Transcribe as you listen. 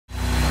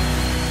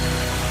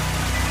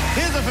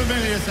a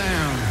familiar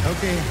sound.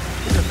 Okay,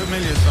 it's a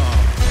familiar song.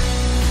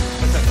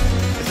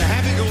 It's a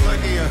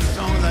happy-go-lucky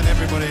song that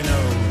everybody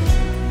knows.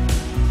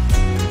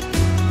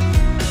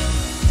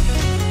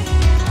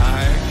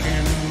 I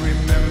can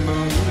remember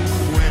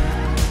when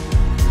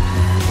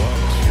we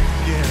walked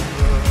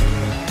together,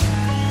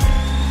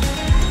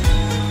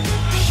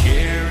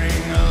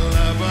 sharing a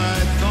love I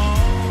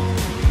thought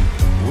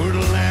would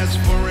last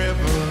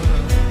forever.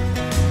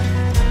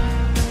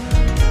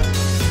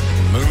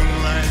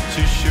 Moonlight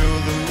to show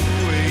the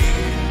way,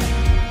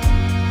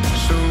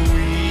 so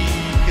we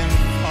can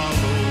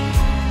follow.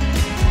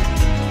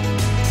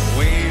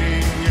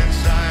 Waiting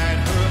inside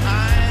her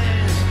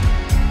eyes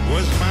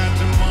was my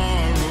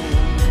tomorrow.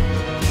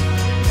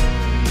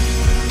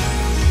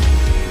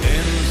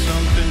 Then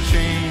something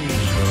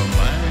changed her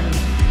mind.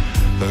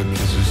 Her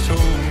kisses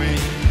told me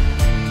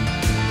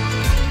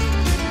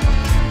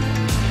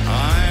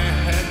I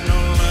had no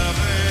love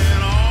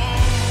at all.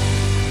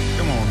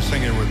 Come on,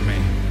 sing it with me.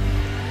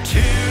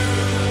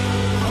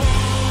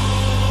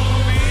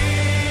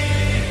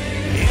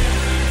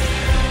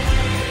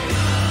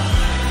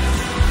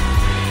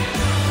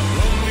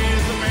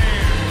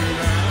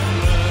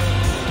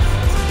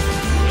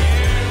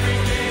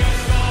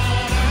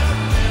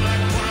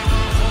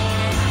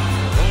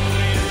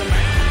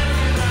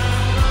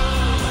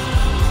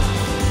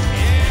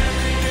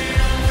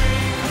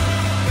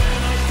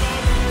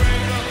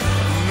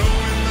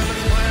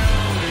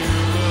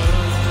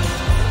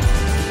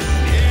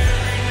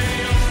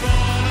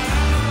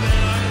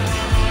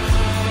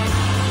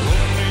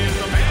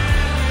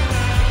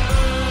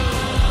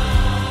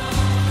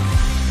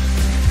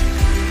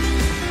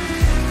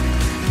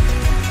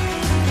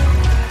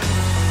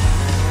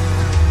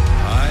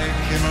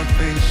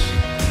 Face